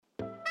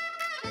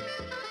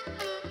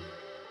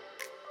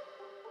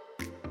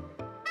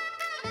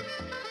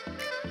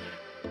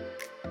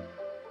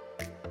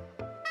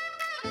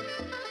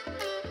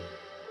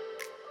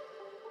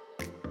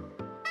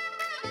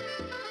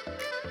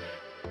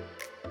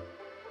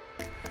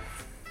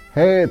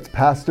Hey, it's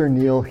Pastor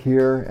Neil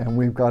here, and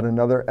we've got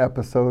another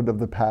episode of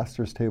the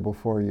Pastor's Table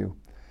for you.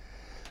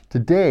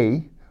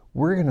 Today,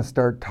 we're going to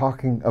start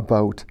talking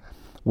about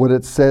what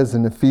it says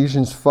in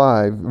Ephesians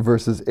 5,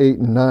 verses 8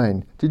 and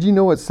 9. Did you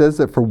know it says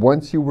that for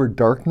once you were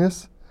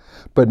darkness,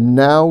 but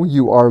now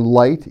you are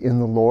light in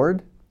the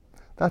Lord?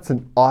 That's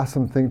an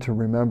awesome thing to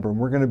remember, and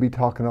we're going to be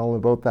talking all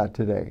about that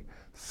today.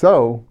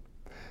 So,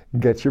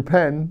 get your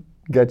pen,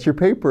 get your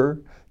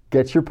paper,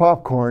 get your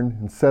popcorn,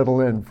 and settle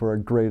in for a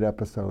great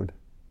episode.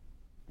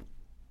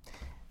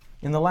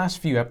 In the last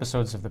few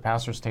episodes of the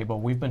Pastor's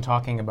Table, we've been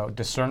talking about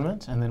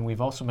discernment, and then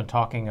we've also been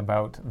talking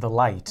about the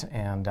light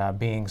and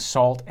being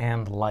salt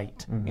and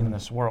light in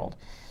this world.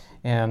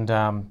 And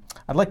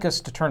I'd like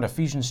us to turn to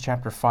Ephesians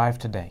chapter 5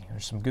 today.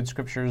 There's some good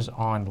scriptures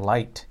on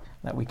light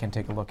that we can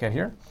take a look at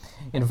here.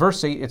 In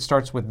verse 8, it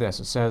starts with this.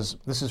 It says,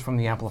 this is from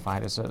the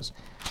Amplified, it says,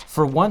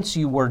 "For once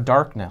you were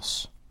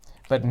darkness,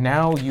 but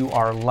now you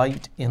are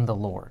light in the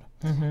Lord."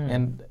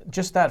 And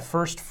just that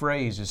first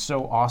phrase is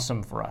so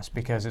awesome for us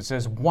because it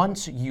says,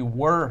 once you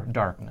were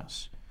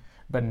darkness,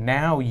 but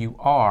now you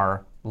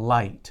are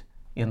light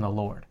in the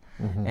Lord.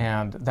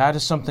 And that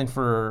is something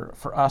for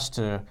us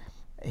to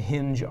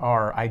hinge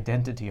our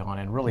identity on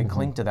and really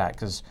cling to that,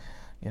 because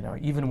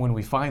even when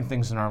we find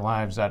things in our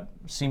lives that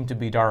seem to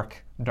be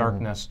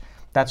darkness,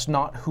 that's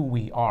not who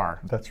we are.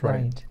 That's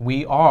right.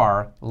 We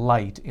are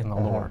light in the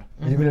Lord.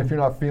 Even if you're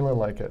not feeling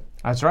like it.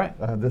 That's right.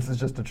 This is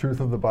just the truth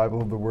of the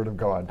Bible, of the Word of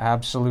God.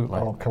 Absolutely.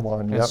 Oh, come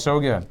on. It's so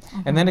good.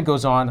 And then it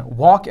goes on,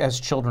 walk as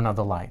children of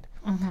the light.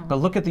 But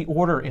look at the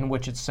order in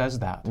which it says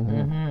that.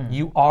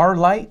 You are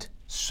light,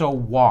 so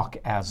walk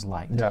as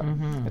light.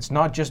 It's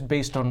not just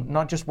based on,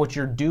 not just what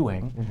you're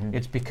doing,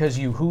 it's because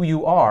who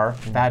you are,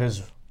 that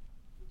is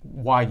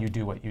why you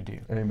do what you do.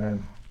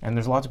 Amen. And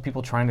there's lots of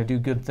people trying to do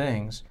good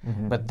things,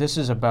 but this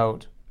is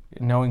about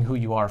knowing who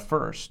you are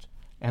first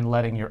and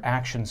letting your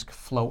actions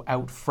flow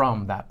out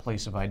from that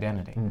place of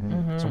identity.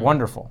 It's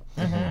wonderful.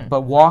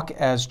 But walk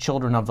as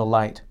children of the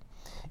light.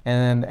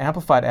 And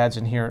Amplified adds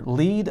in here,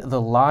 lead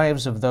the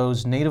lives of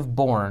those native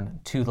born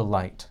to the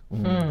light.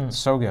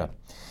 So good.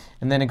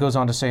 And then it goes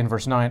on to say in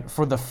verse 9,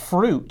 for the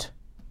fruit,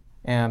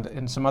 and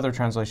in some other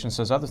translations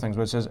says other things,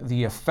 but it says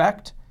the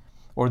effect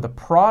or the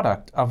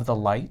product of the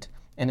light.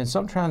 And in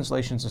some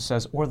translations it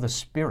says, or the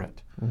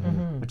Spirit,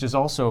 which is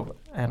also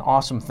an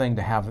awesome thing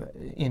to have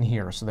in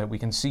here so that we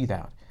can see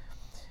that.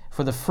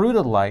 For the fruit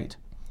of light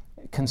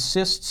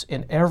consists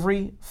in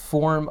every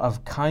form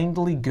of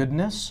kindly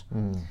goodness,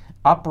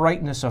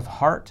 uprightness of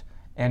heart,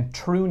 and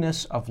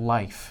trueness of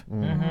life.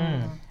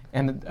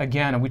 And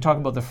again, we talk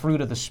about the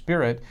fruit of the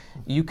Spirit.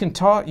 You can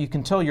tell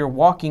you're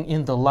walking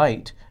in the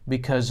light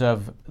because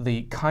of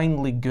the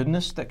kindly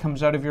goodness that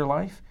comes out of your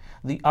life,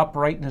 the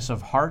uprightness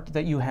of heart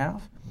that you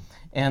have,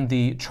 and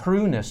the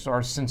trueness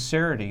or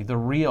sincerity, the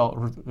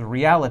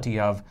reality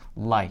of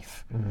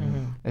life.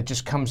 It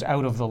just comes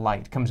out of the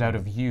light, comes out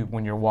of you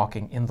when you're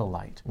walking in the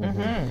light.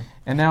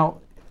 And now,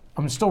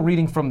 I'm still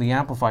reading from the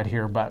Amplified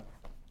here, but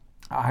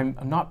I'm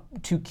not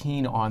too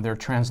keen on their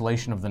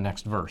translation of the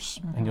next verse,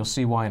 and you'll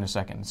see why in a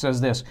second. It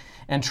says this,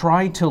 and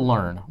try to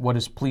learn what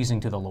is pleasing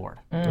to the Lord.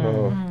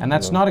 And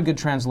that's not a good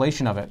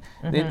translation of it.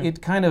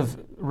 It kind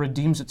of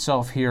redeems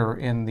itself here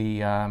in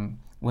the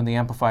when the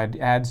Amplified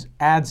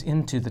adds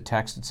into the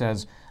text. It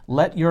says,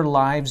 let your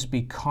lives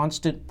be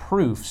constant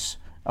proofs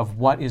of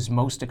what is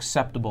most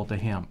acceptable to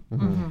Him.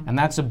 And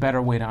that's a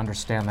better way to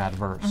understand that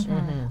verse.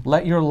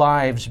 Let your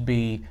lives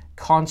be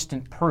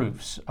constant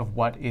proofs of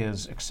what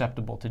is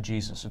acceptable to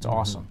Jesus. It's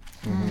awesome.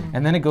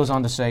 And then it goes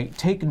on to say,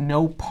 take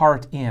no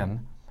part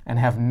in and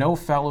have no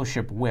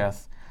fellowship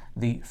with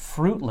the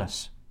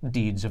fruitless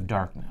deeds of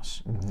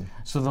darkness.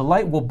 So the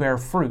light will bear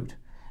fruit,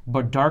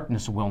 but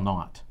darkness will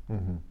not.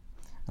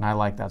 And I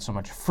like that so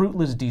much.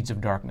 Fruitless deeds of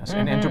darkness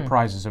and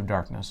enterprises of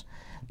darkness.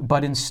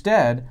 But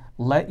instead,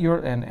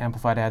 and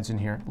Amplified adds in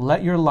here,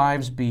 let your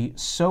lives be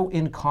so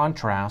in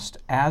contrast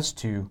as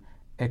to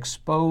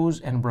expose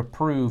and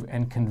reprove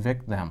and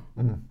convict them.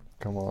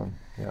 Come on.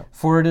 Yeah.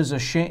 For it is a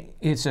shame,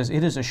 it says,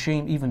 it is a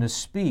shame even to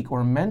speak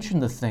or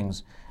mention the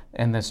things,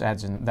 and this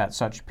adds in that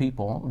such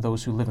people,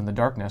 those who live in the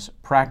darkness,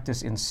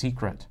 practice in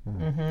secret.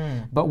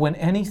 But when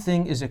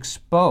anything is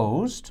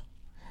exposed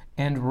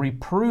and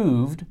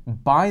reproved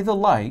by the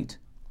light,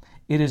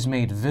 it is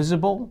made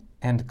visible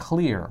and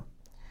clear.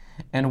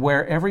 And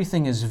where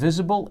everything is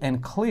visible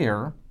and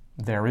clear,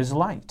 there is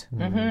light.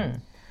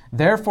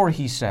 Therefore,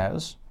 he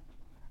says,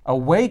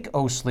 awake,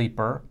 O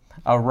sleeper,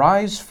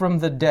 arise from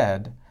the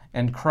dead,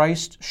 and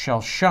Christ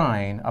shall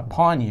shine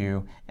upon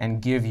you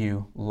and give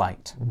you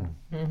light.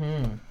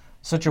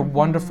 Such a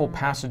wonderful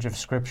passage of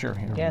Scripture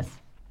here. Yes.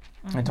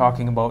 And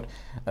talking about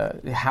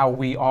how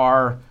we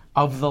are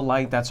of the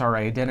light, that's our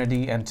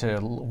identity, and to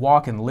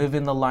walk and live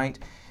in the light.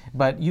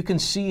 But you can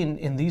see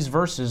in these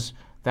verses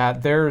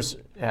that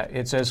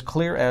it's as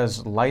clear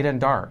as light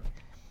and dark.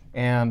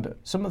 And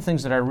some of the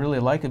things that I really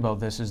like about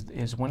this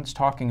is when it's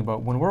talking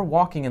about when we're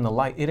walking in the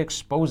light, it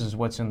exposes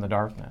what's in the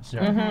darkness.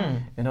 Yeah. Mm-hmm.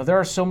 You know, there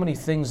are so many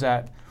things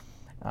that,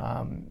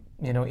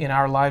 in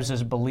our lives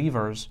as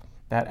believers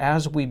that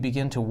as we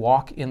begin to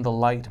walk in the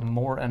light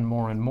more and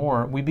more and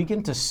more, we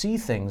begin to see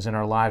things in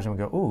our lives and we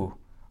go, ooh,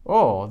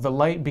 oh, the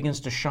light begins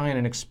to shine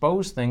and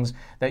expose things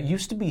that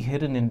used to be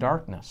hidden in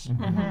darkness,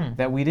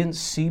 that we didn't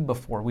see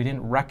before, we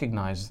didn't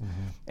recognize.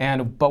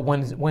 But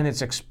when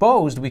it's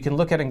exposed, we can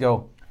look at it and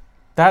go,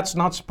 that's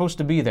not supposed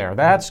to be there.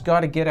 That's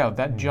got to get out.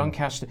 That junk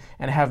has to,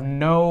 and have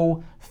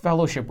no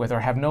fellowship with or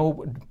have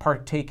no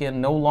partake in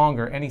no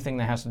longer anything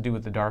that has to do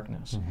with the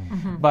darkness.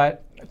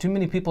 But too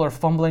many people are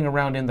fumbling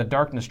around in the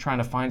darkness trying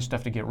to find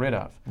stuff to get rid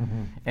of.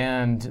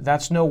 And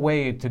that's no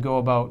way to go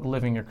about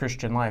living your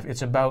Christian life.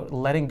 It's about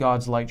letting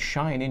God's light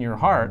shine in your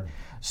heart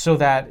so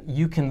that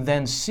you can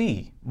then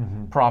see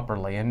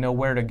properly and know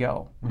where to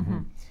go.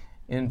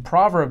 In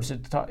Proverbs,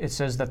 it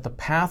says that the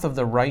path of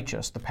the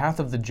righteous, the path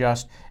of the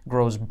just,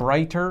 grows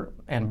brighter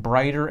and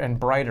brighter and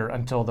brighter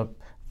until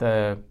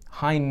the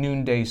high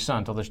noonday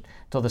sun,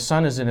 till the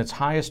sun is in its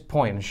highest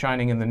point and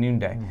shining in the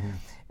noonday.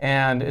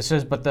 And it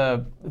says, but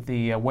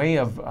the way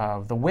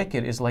of the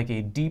wicked is like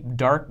a deep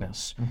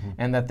darkness,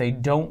 and that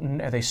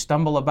they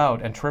stumble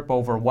about and trip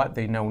over what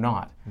they know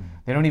not.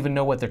 They don't even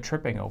know what they're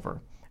tripping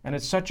over. And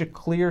it's such a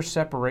clear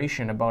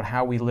separation about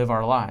how we live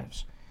our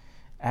lives.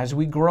 As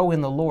we grow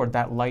in the Lord,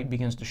 that light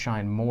begins to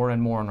shine more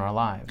and more in our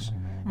lives.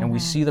 And we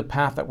see the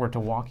path that we're to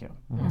walk in.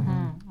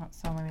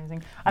 That's so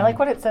amazing. I like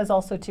what it says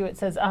also, too. It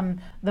says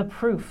the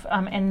proof.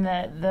 In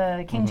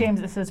the King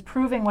James, it says,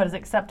 proving what is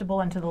acceptable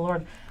unto the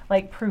Lord.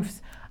 Like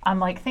proofs. I'm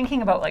like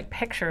thinking about like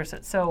pictures.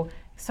 It's so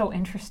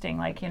interesting.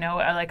 Like,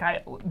 like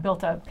I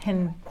built a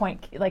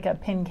pinpoint, like a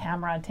pin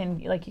camera,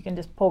 like you can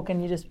just poke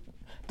and you just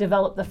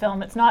develop the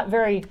film. It's not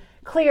very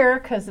clear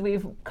because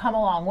we've come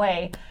a long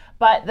way.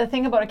 But the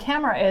thing about a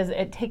camera is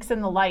it takes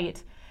in the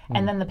light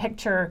and then the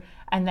picture,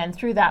 and then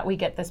through that we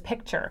get this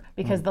picture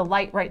because the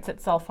light writes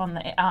itself on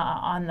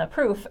the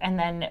proof, and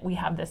then we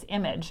have this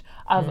image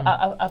of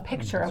a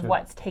picture of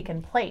what's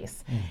taken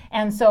place.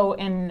 And so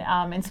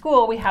in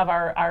school we have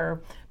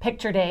our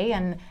picture day,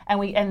 and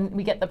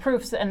we get the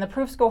proofs, and the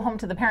proofs go home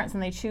to the parents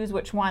and they choose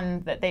which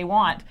one that they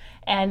want.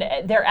 And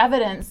their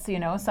evidence,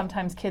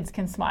 sometimes kids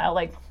can smile,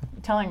 like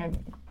telling a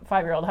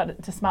 5-year-old how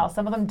to smile.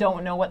 Some of them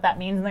don't know what that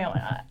means, and they're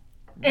like,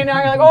 you're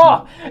like,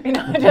 oh,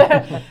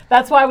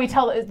 that's why we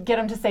get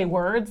them to say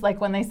words.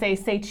 Like when they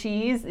say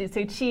cheese, you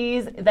say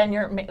cheese, then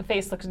your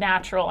face looks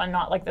natural and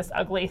not like this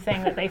ugly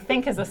thing that they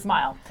think is a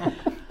smile.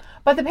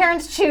 But the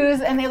parents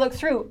choose and they look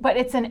through. But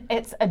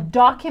it's a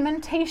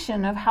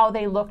documentation of how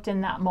they looked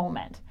in that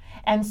moment.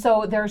 And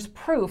so there's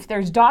proof,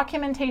 there's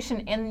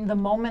documentation in the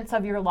moments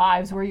of your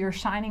lives where you're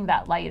shining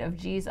that light of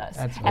Jesus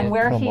and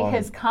where he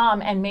has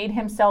come and made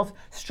himself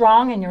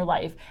strong in your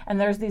life.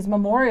 And there's these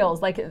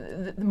memorials, like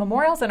the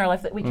memorials in our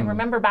life that we can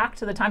remember back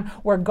to the time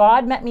where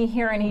God met me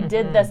here and he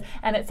did this.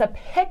 And it's a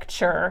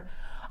picture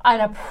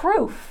and a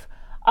proof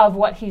of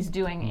what he's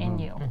doing in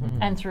you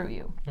and through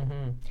you.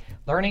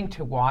 Learning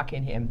to walk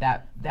in him,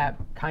 that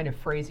kind of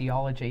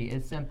phraseology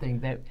is something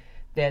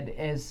that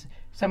as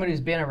somebody who's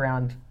been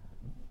around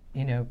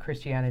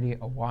Christianity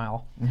a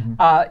while,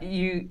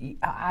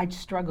 I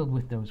struggled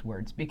with those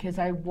words because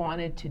I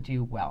wanted to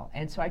do well.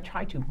 And so I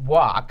tried to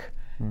walk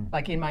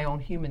like in my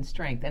own human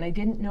strength. And I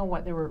didn't know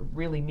what they were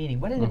really meaning.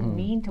 What did it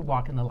mean to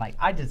walk in the light?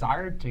 I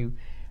desired to,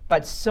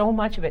 but so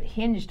much of it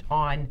hinged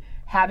on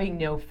having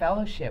no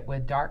fellowship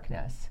with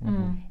darkness.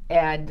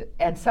 And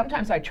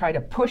sometimes I try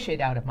to push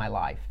it out of my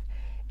life.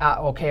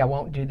 Okay, I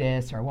won't do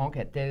this or I won't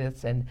get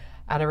this. And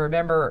I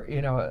remember,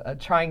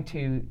 trying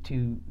to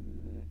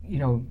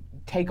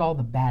take all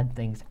the bad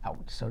things out,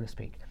 so to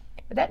speak.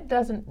 But that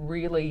doesn't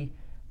really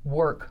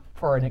work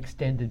for an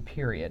extended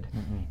period.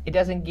 It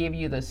doesn't give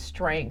you the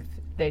strength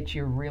that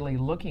you're really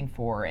looking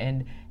for.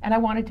 And I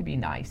wanted to be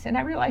nice. And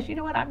I realized,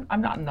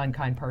 I'm not an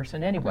unkind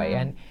person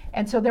anyway.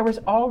 And so there was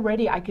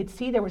already, I could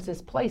see there was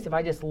this place, if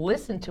I just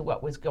listened to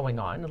what was going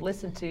on and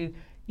listened to,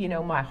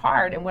 my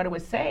heart and what it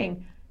was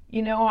saying,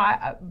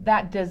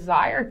 that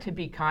desire to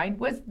be kind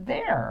was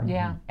there.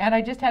 Yeah. And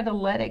I just had to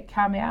let it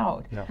come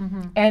out. Yeah.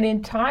 And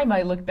in time,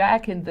 I look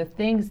back and the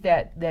things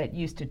that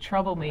used to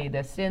trouble me,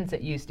 the sins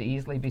that used to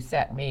easily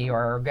beset me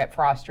or get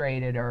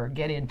frustrated or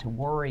get into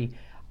worry,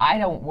 I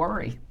don't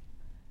worry.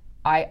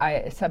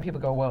 Some people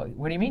go, well,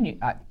 what do you mean?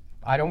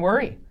 I don't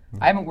worry.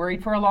 I haven't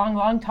worried for a long,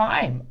 long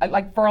time.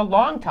 For a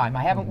long time,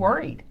 I haven't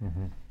worried.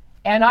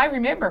 And I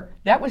remember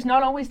that was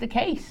not always the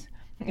case.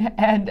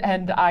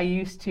 And I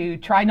used to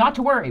try not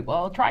to worry.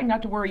 Well, trying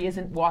not to worry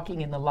isn't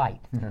walking in the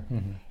light.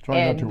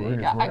 Trying not to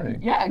worry is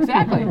worrying. Yeah,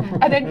 exactly.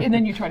 and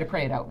then you try to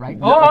pray it out, right?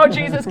 Oh,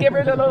 Jesus, give her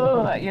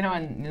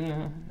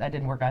and that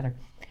didn't work either.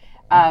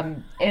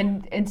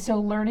 And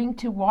so learning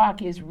to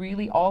walk is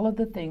really all of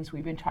the things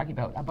we've been talking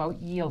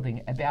about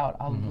yielding, about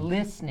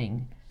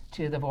listening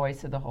to the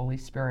voice of the Holy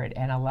Spirit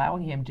and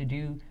allowing him to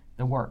do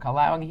the work,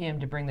 allowing him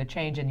to bring the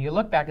change. And you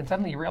look back and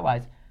suddenly you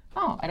realize,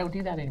 oh, I don't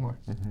do that anymore.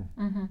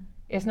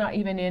 It's not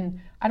even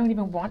I don't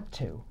even want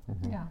to.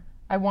 Yeah.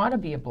 I want to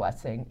be a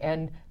blessing,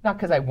 and not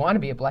because I want to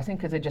be a blessing,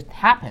 because it just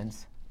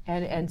happens.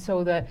 And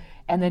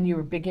then you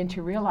begin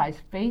to realize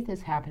faith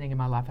is happening in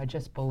my life. I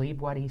just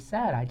believe what he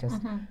said. I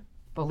just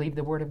believe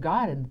the Word of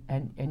God,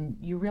 and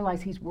you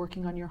realize He's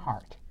working on your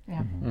heart.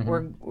 Yeah.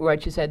 Where,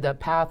 what you said, the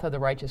path of the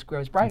righteous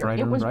grows brighter. Brighter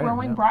It and was brighter,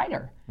 growing yeah.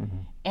 brighter.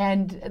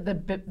 And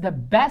the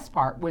best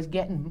part was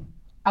getting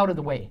out of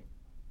the way.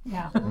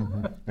 Yeah.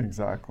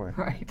 Exactly.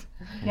 Right.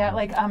 Yeah,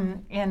 like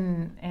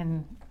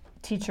in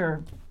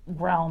teacher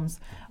realms,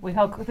 we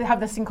have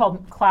this thing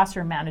called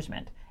classroom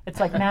management. It's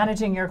like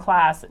managing your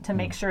class to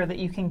make sure that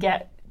you can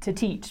get to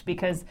teach,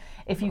 because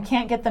if you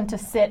can't get them to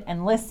sit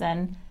and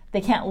listen, they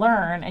can't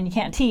learn and you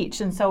can't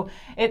teach. And so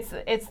it's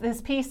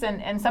this piece,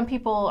 and some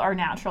people are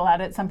natural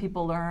at it, some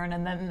people learn,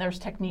 and then there's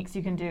techniques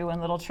you can do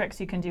and little tricks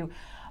you can do.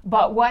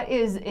 But what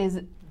is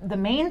the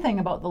main thing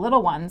about the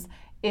little ones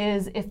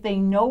is if they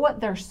know what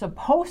they're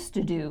supposed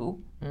to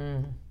do,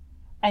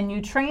 and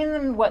you train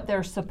them what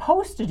they're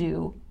supposed to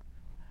do,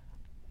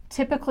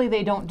 typically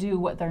they don't do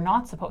what they're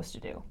not supposed to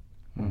do.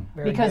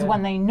 Because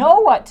when they know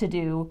what to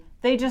do,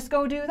 they just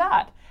go do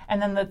that.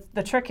 And then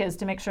the trick is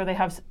to make sure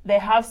they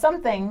have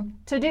something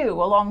to do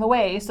along the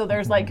way. So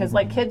there's because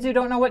kids who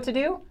don't know what to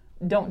do,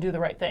 don't do the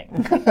right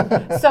thing.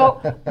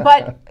 So,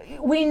 but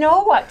we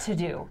know what to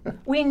do.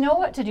 We know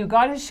what to do.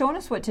 God has shown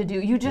us what to do.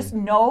 You just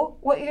know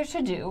what you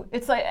should do.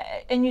 It's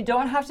and you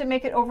don't have to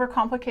make it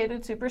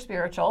overcomplicated, super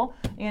spiritual.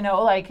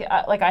 Like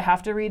I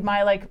have to read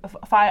my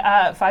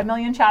 5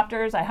 million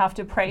chapters. I have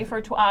to pray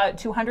for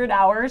 200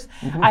 hours.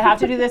 I have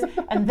to do this,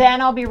 and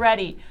then I'll be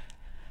ready.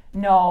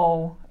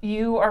 No,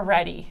 you are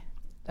ready.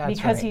 That's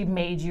because right. He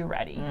made you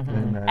ready.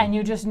 Amen. And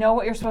you just know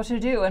what you're supposed to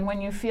do. And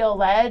when you feel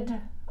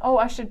led, oh,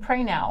 I should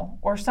pray now,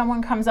 or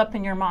someone comes up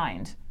in your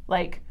mind,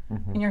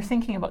 and you're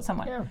thinking about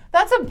someone. Yeah.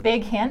 That's a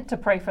big hint to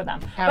pray for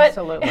them.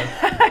 Absolutely.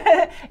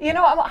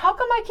 But, how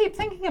come I keep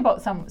thinking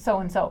about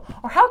so-and-so?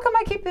 Or how come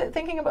I keep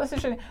thinking about this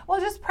situation? Well,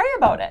 just pray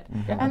about it.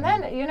 And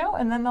then,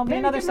 and then there'll be Maybe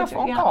another give them a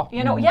phone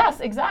situation. call. Yes,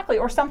 exactly.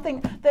 Or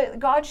something that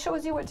God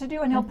shows you what to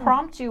do, and He'll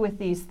prompt you with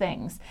these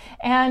things.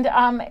 And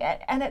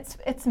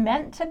it's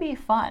meant to be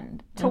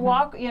fun. To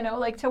walk,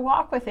 to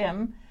walk with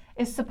Him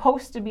is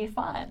supposed to be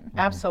fun.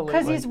 Absolutely.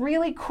 Because He's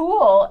really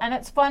cool, and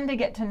it's fun to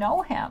get to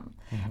know Him.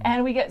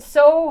 And we get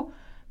so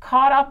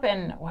caught up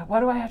in, what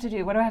do I have to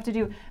do? What do I have to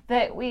do?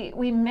 That we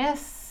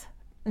miss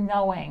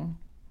knowing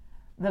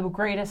the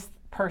greatest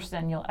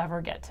person you'll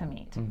ever get to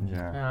meet.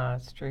 Yeah.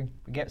 That's true.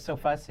 We get so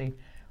fussy.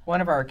 One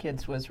of our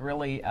kids was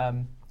really,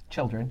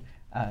 children,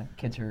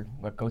 kids are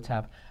what goats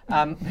have.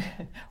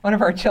 One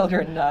of our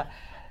children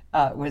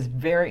was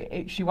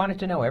she wanted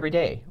to know every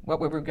day what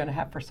we were going to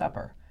have for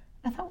supper.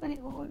 I thought,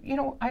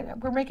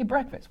 we're making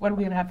breakfast. What are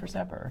we going to have for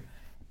supper?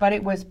 But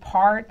it was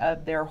part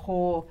of their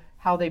whole,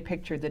 how they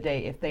pictured the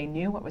day. If they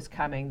knew what was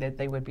coming, that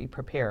they would be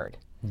prepared.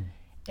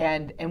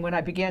 And when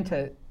I began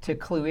to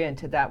clue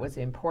into that was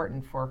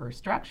important for her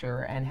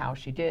structure and how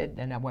she did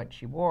and what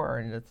she wore,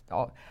 and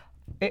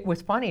it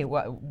was funny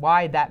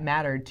why that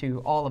mattered to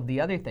all of the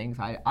other things.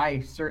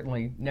 I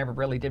certainly never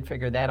really did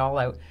figure that all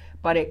out,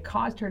 but it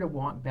caused her to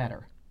want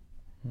better.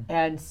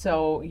 And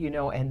so,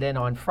 and then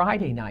on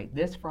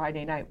this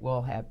Friday night,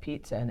 we'll have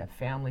pizza and a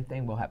family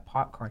thing, we'll have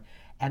popcorn.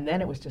 And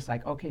then it was just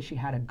like, okay, she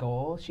had a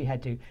goal. She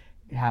had to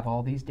have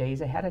all these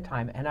days ahead of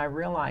time. And I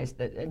realized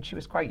that, and she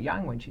was quite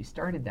young when she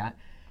started that,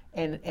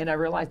 and I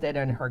realized that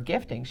in her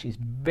gifting, she's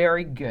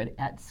very good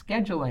at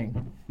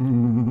scheduling.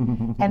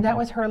 And that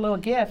was her little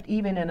gift,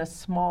 even in a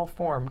small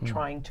form,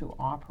 trying to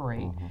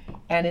operate.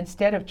 And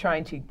instead of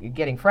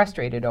getting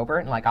frustrated over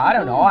it, and I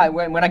don't know,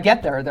 when I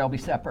get there, there'll be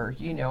supper,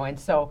 And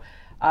so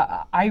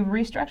I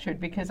restructured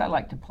because I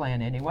like to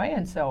plan anyway.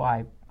 And so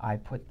I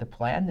put the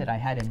plan that I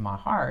had in my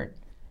heart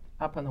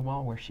up on the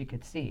wall where she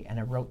could see, and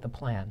I wrote the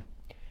plan.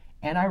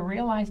 And I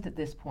realized at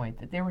this point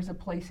that there was a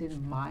place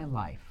in my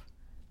life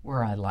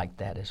where I liked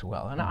that as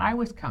well. And I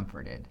was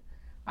comforted.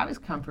 I was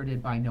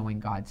comforted by knowing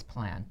God's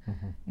plan.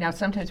 Now,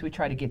 sometimes we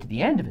try to get to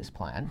the end of His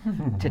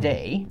plan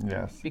today,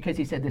 Yes. because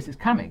He said this is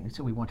coming,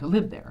 so we want to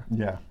live there.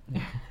 Yeah.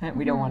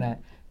 We don't want to,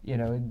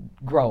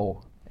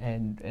 grow.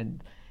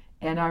 And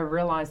I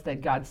realized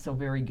that God's so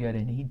very good,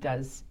 and He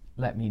does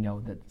let me know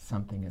that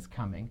something is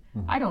coming.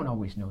 I don't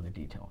always know the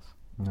details.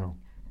 No.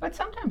 But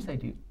sometimes I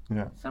do.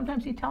 Yeah.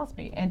 Sometimes He tells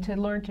me, and to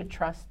learn to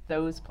trust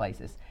those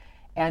places.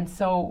 And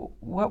so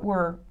what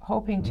we're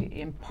hoping to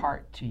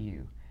impart to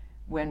you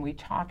when we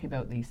talk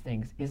about these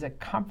things is a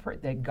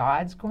comfort that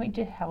God's going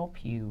to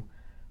help you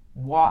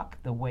walk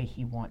the way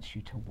He wants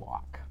you to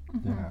walk.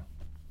 Yeah.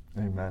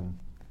 Amen.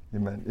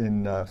 Amen.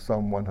 In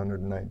Psalm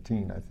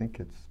 119, I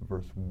think it's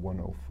verse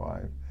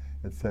 105,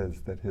 it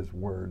says that His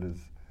word is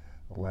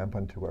a lamp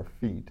unto our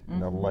feet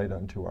and a light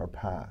unto our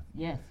path.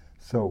 Yes.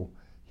 So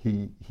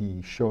He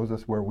shows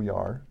us where we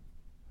are,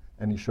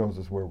 and He shows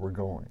us where we're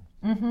going.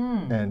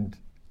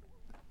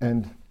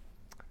 And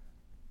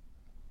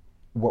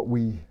what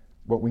we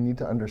need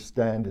to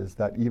understand is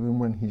that even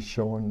when He's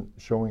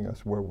showing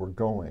us where we're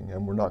going,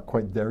 and we're not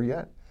quite there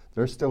yet,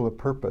 there's still a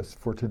purpose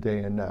for today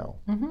and now.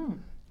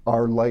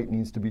 Our light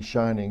needs to be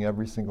shining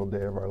every single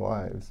day of our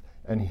lives,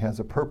 and He has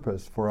a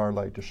purpose for our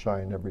light to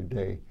shine every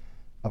day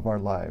of our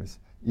lives,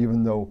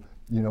 even though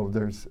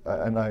there's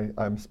and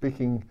I'm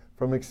speaking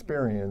from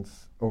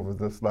experience over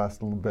this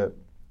last little bit.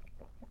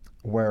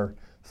 where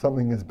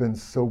something has been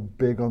so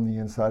big on the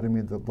inside of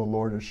me that the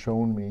Lord has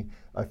shown me.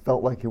 I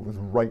felt like it was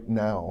right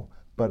now,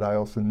 but I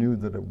also knew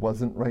that it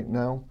wasn't right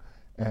now.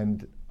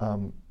 And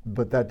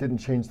but that didn't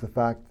change the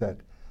fact that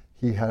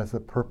He has a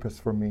purpose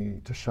for me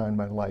to shine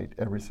my light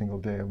every single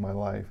day of my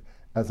life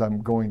as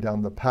I'm going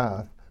down the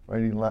path.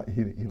 Right?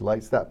 He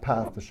lights that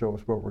path to show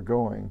us where we're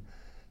going.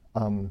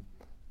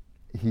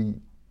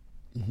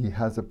 He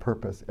has a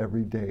purpose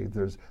every day.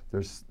 There's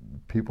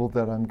people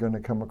that I'm going to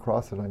come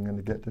across that I'm going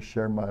to get to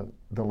share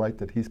the light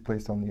that He's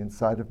placed on the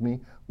inside of me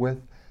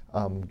with.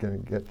 I'm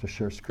going to get to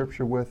share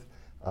Scripture with.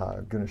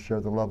 Going to share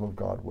the love of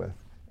God with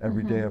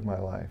every day of my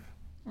life.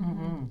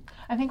 Mm-hmm.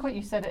 I think what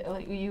you said,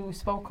 like, you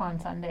spoke on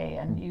Sunday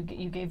and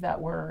you gave that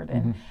word,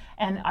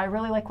 and I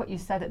really like what you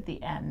said at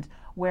the end,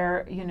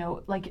 where, you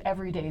know, like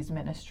every day's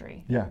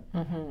ministry. Yeah.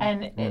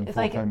 And it's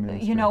like,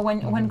 you know,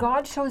 when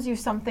God shows you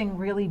something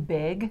really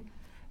big,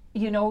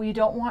 you know, you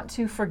don't want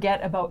to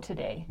forget about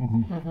today.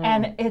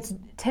 And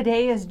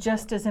today is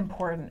just as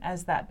important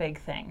as that big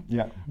thing.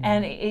 Yeah.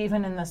 And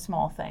even in the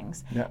small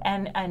things. Yeah.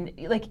 And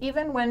like,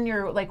 even when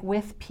you're like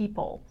with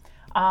people,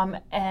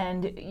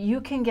 and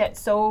you can get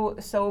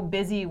so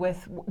busy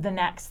with the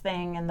next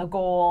thing and the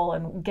goal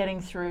and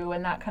getting through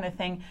and that kind of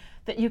thing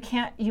that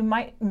you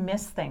might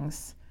miss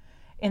things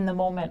in the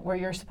moment where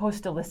you're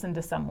supposed to listen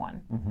to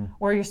someone,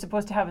 where you're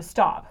supposed to have a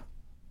stop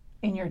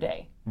in your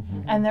day.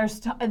 And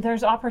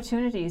there's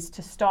opportunities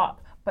to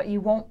stop, but you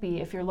won't be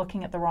if you're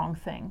looking at the wrong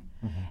thing.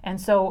 And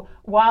so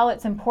while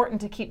it's important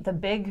to keep the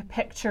big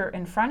picture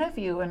in front of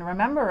you and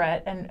remember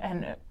it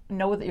and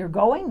know that you're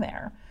going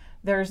there,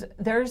 there's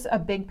a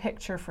big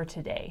picture for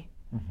today.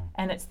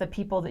 And it's the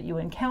people that you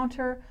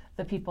encounter,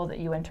 the people that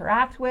you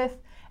interact with,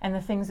 and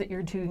the things that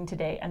you're doing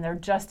today, and they're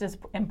just as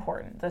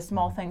important. The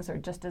small things are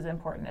just as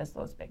important as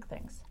those big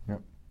things.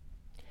 Yep.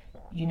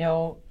 You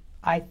know,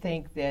 I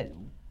think that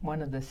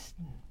one of the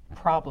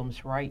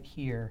problems right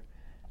here,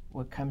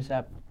 what comes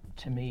up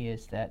to me,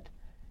 is that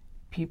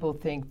people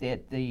think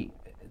that the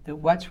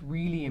what's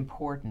really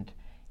important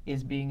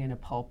is being in a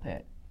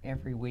pulpit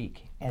every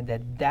week, and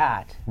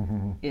that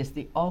is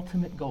the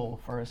ultimate goal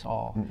for us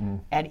all.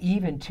 And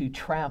even to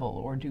travel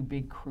or do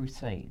big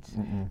crusades,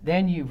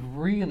 then you've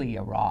really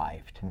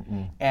arrived,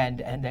 and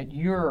that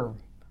you're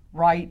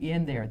right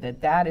in there,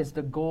 that is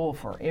the goal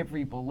for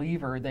every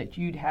believer, that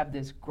you'd have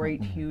this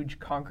great huge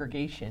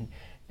congregation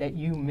that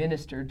you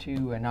minister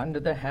to and under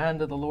the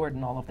hand of the Lord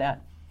and all of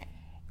that.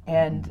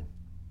 And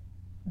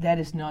that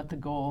is not the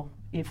goal.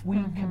 If we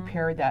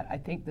compare that, I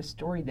think the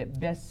story that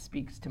best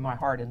speaks to my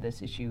heart in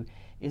this issue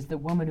is the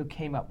woman who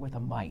came up with a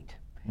mite.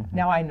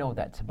 Now, I know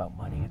that's about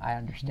money. I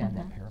understand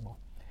that parable.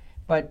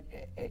 But,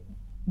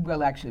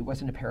 well, actually, it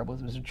wasn't a parable.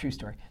 It was a true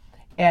story.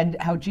 And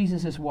how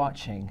Jesus is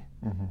watching,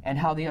 and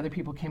how the other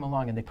people came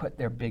along and they put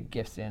their big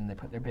gifts in, they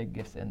put their big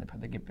gifts in, they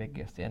put their big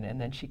gifts in, and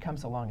then she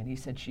comes along and he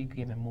said she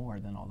gave him more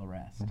than all the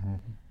rest.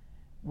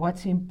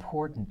 What's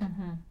important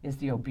is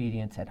the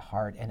obedience at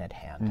heart and at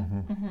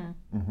hand.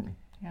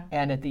 Yeah.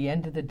 And at the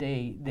end of the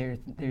day,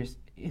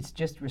 it's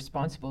just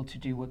responsible to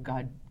do what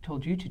God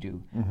told you to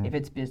do. If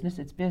it's business,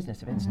 it's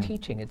business. If it's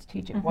teaching, it's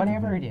teaching.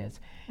 Whatever it is.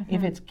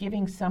 If it's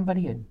giving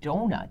somebody a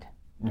donut,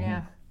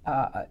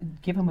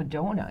 give them a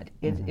donut.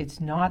 It's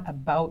not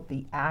about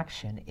the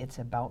action, it's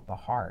about the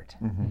heart.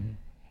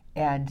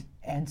 And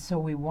so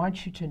we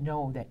want you to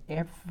know that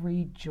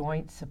every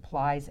joint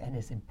supplies and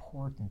is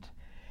important.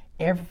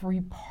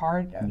 Every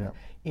part of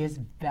is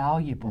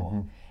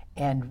valuable.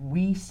 And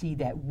we see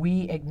that,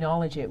 we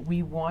acknowledge it.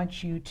 We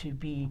want you to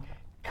be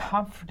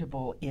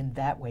comfortable in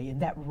that way, in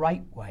that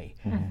right way,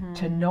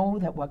 to know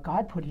that what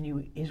God put in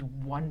you is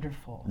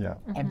wonderful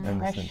and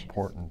precious. It's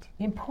important.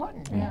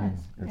 Important, yes.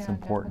 It's Yeah,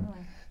 important.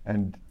 definitely.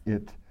 And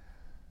it,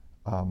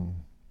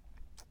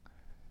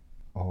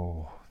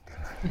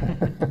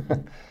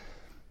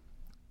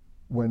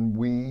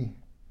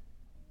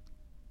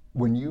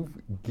 when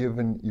you've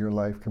given your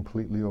life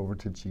completely over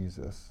to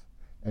Jesus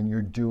and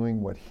you're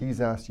doing what He's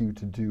asked you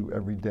to do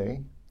every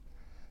day,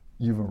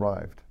 you've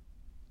arrived.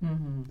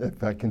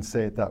 If I can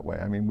say it that way.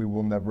 I mean, we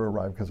will never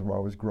arrive because we're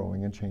always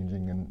growing and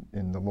changing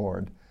in the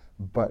Lord.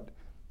 But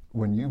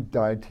when you've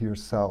died to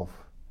yourself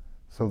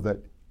so that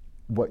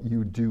what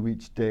you do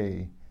each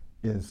day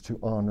is to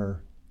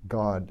honor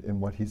God in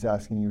what He's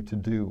asking you to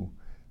do,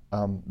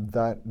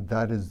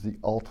 that is the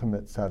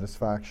ultimate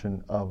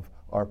satisfaction of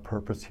our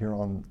purpose here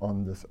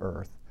on this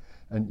earth.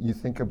 And you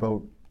think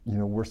about, you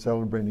know, we're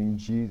celebrating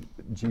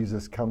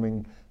Jesus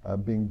coming,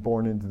 being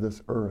born into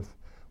this earth,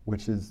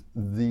 which is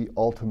the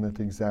ultimate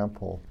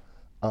example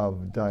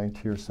of dying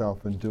to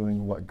yourself and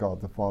doing what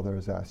God the Father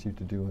has asked you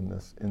to do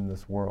in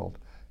this world,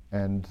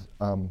 and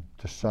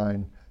to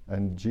shine.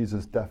 And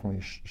Jesus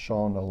definitely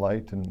shone a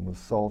light and was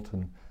salt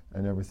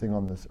and everything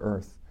on this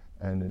earth,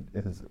 and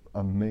it is an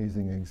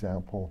amazing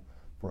example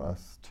for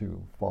us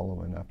to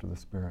follow in after the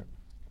Spirit.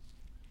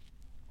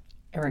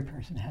 Every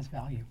person has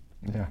value.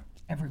 Yeah.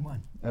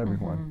 Everyone.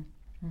 Everyone.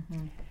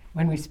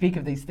 When we speak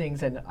of these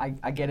things, and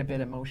I get a bit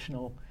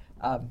emotional,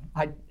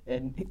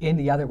 and in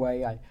the other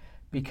way,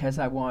 because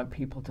I want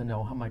people to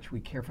know how much we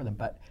care for them.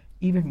 But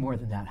even more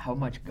than that, how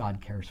much God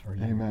cares for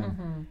you.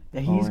 Amen.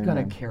 That He's going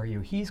amen. to carry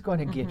you. He's going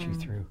to get you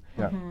through.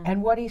 Yeah.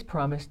 And what He's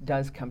promised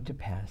does come to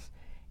pass.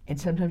 And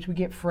sometimes we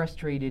get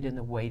frustrated in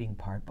the waiting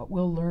part, but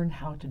we'll learn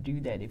how to do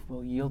that if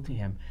we'll yield to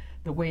Him.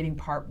 The waiting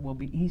part will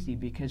be easy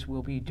because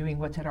we'll be doing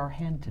what's at our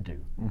hand to do.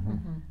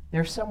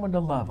 There's someone to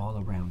love all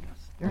around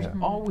us. There's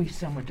always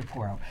someone to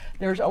pour out.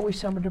 There's always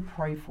someone to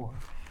pray for.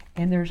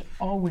 And there's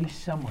always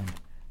someone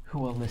who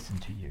will listen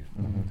to you.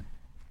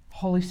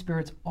 Holy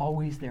Spirit's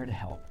always there to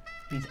help.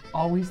 He's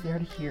always there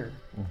to hear.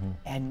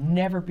 And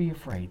never be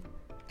afraid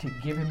to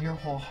give Him your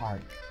whole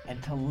heart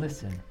and to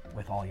listen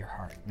with all your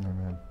heart.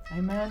 Amen.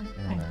 Amen?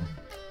 Amen.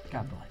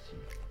 God bless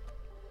you.